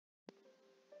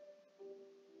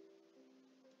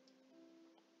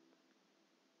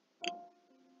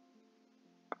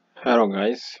Hello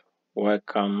guys,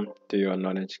 welcome to your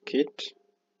knowledge kit.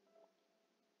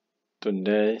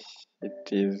 Today it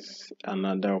is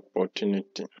another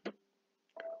opportunity.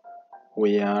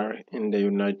 We are in the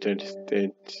United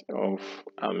States of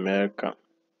America.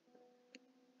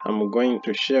 I'm going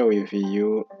to share with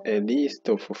you a list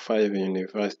of 5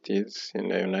 universities in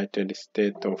the United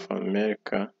States of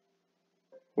America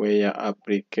where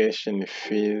application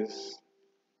fees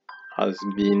has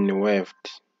been waived.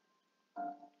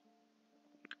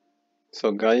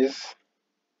 So guys,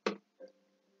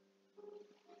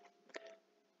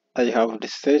 I have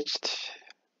researched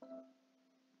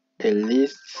a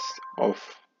list of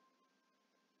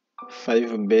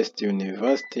 5 best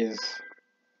universities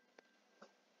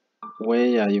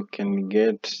where you can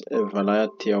get a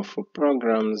variety of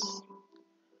programs,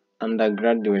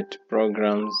 undergraduate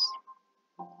programs,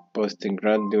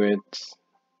 postgraduate,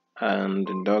 and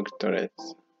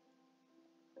doctorates.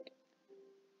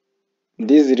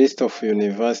 This list of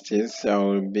universities, I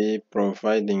will be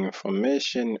providing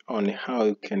information on how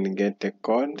you can get a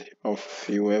code of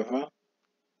waiver.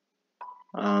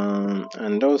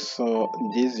 And also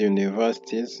these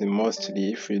universities,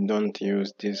 mostly if you don't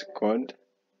use this code,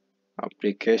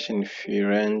 application fee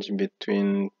range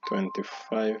between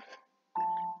 25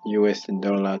 US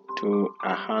dollar to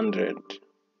 100.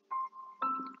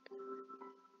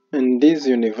 In these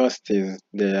universities,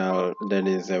 there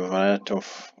is a variety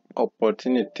of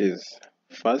opportunities.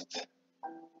 First,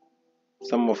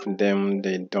 some of them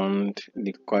they don't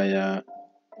require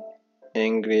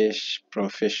English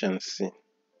proficiency,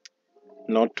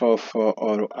 not TOEFL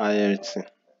or IELTS.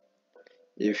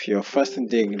 If your first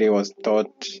degree was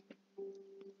taught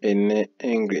in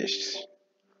English,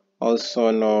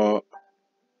 also no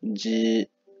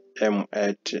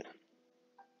GMAT.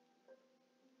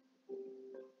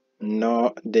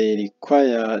 No, they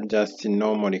require just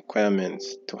normal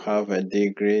requirements to have a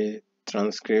degree,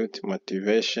 transcript,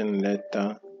 motivation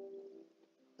letter,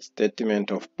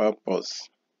 statement of purpose.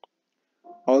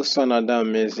 Also, another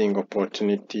amazing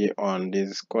opportunity on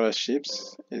these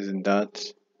scholarships is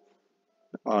that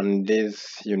on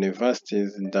these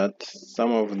universities that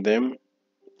some of them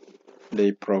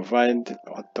they provide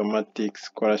automatic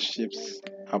scholarships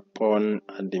upon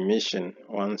admission.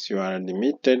 Once you are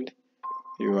admitted,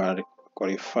 you are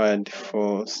qualified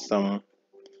for some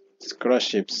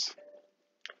scholarships.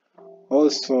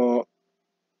 Also,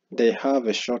 they have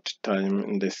a short time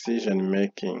in decision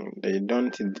making. They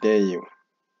don't delay you.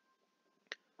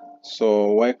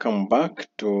 So welcome back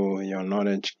to your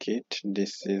knowledge kit.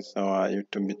 This is our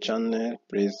YouTube channel.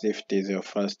 Please, if it is your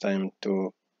first time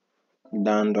to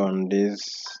land on this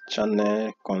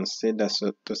channel, consider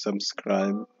to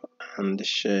subscribe and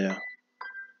share.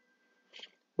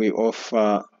 We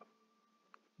offer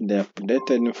the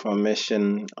updated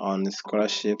information on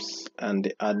scholarships and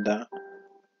the other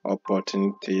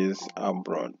opportunities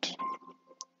abroad.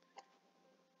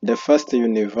 The first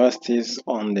universities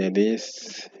on the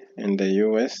list in the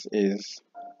US is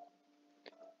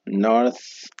North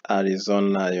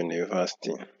Arizona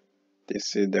University.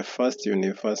 This is the first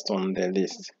university on the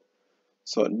list.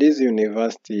 So this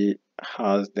university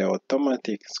has the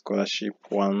automatic scholarship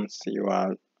once you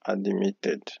are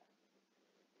admitted.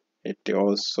 It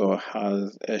also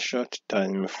has a short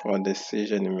time for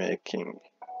decision making.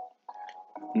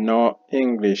 No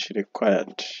English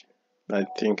required. I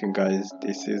think guys,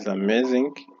 this is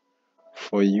amazing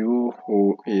for you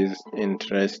who is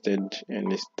interested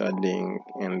in studying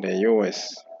in the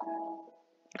US.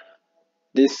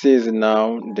 This is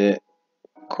now the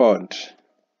code.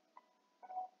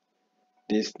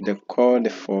 This is the code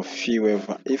for fee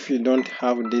waiver. If you don't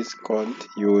have this code,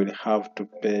 you will have to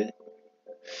pay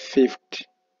 $50.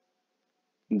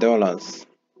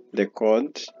 The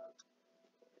code,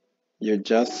 you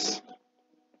just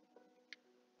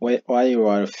while you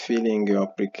are filling your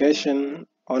application,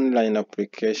 online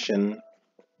application,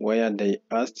 where they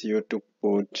asked you to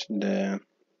put the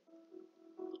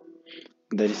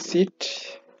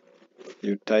receipt,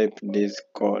 you type this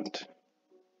code.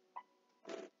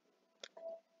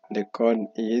 The code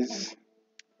is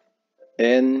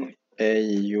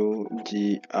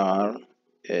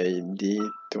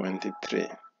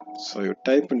NAUGRAD23. So you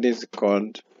type this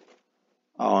code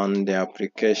on the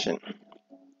application.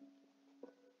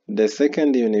 The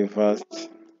second university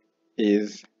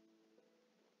is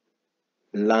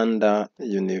Lander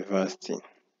University.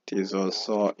 It is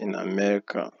also in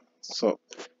America. So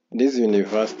this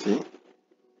university,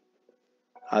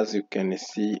 as you can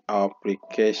see, our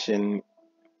application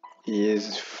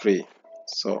is free.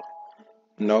 So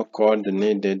no code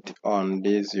needed on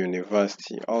this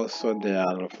university. Also, there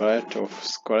are a variety of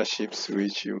scholarships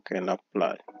which you can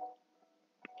apply.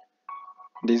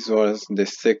 This was the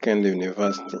second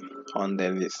university on the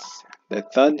list. The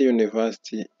third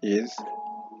university is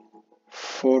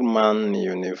Furman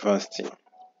University.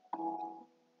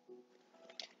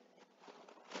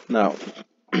 Now,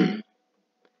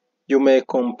 you may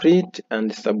complete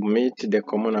and submit the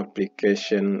common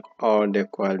application or the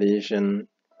coalition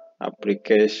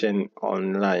application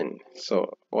online.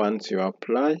 So once you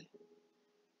apply,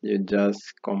 you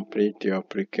just complete your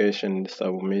application and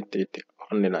submit it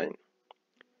online.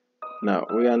 Now,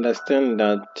 we understand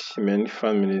that many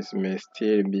families may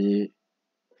still be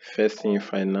facing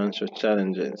financial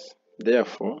challenges.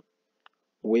 Therefore,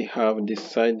 we have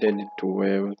decided to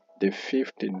waive the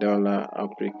 $50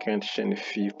 application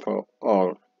fee for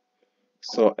all.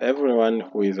 So everyone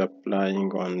who is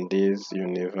applying on this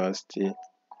university,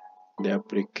 the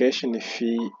application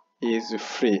fee is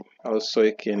free. Also,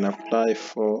 you can apply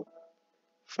for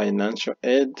financial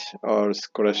aid or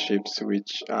scholarships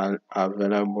which are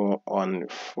available on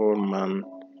Furman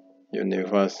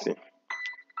University.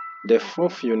 The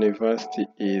fourth university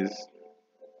is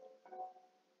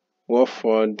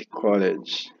Wofford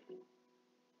College.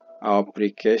 Our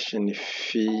application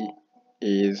fee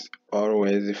is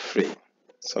always free.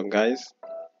 So guys,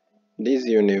 this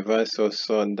university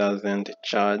also doesn't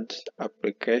charge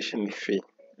application fee.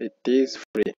 It is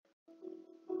free.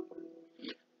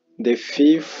 The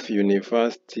fifth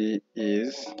university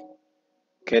is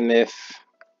Kenneth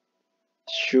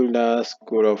Schuler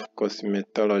School of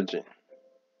Cosmetology.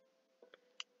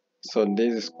 So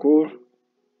this school,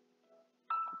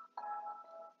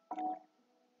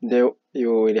 you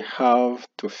will have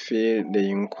to fill the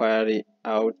inquiry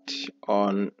out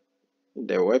on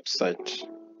the website.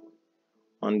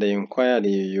 On the inquiry,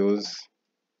 you use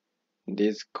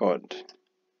this code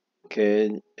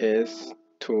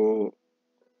KS2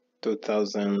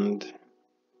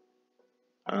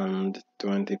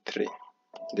 2023.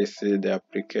 This is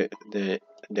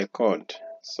the code.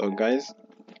 So guys,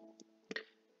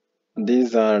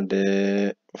 these are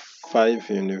the 5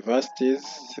 universities.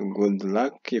 Good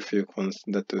luck if you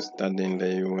consider to study in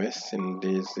the US in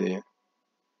this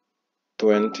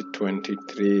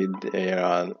 2023. There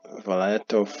are a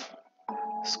variety of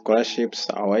scholarships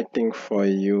are waiting for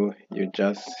you. You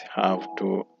just have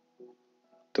to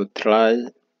try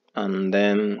and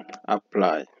then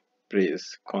apply.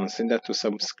 Please consider to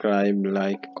subscribe,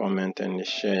 like, comment, and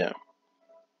share.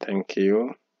 Thank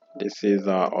you. This is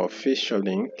our official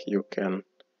link. You can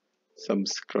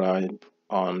subscribe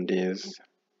on this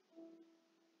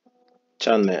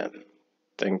channel.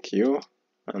 Thank you,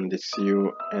 and see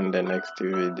you in the next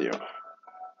video.